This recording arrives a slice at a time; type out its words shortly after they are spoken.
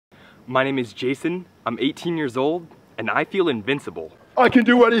My name is Jason, I'm 18 years old, and I feel invincible. I can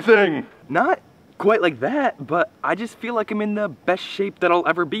do anything! Not quite like that, but I just feel like I'm in the best shape that I'll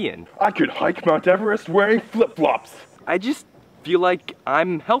ever be in. I could hike Mount Everest wearing flip-flops. I just feel like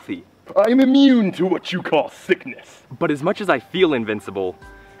I'm healthy. I'm immune to what you call sickness. But as much as I feel invincible,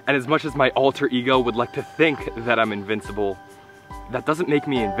 and as much as my alter ego would like to think that I'm invincible, that doesn't make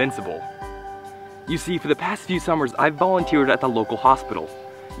me invincible. You see, for the past few summers, I've volunteered at the local hospital.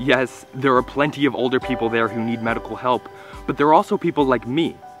 Yes, there are plenty of older people there who need medical help, but there are also people like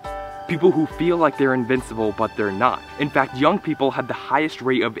me. People who feel like they're invincible, but they're not. In fact, young people have the highest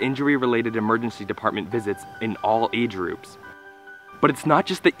rate of injury-related emergency department visits in all age groups. But it's not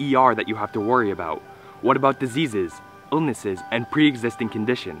just the ER that you have to worry about. What about diseases, illnesses, and pre-existing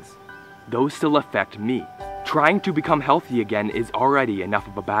conditions? Those still affect me. Trying to become healthy again is already enough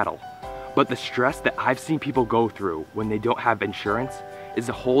of a battle. But the stress that I've seen people go through when they don't have insurance is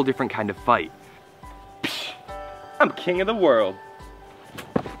a whole different kind of fight. Psh, I'm king of the world.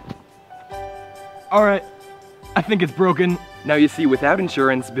 Alright, I think it's broken. Now you see, without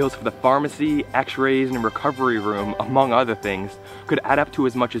insurance, bills for the pharmacy, x-rays, and recovery room, among other things, could add up to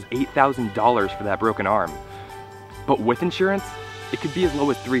as much as $8,000 for that broken arm. But with insurance, it could be as low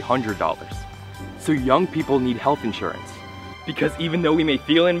as $300. So young people need health insurance. Because even though we may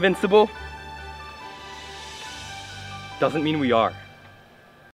feel invincible, doesn't mean we are.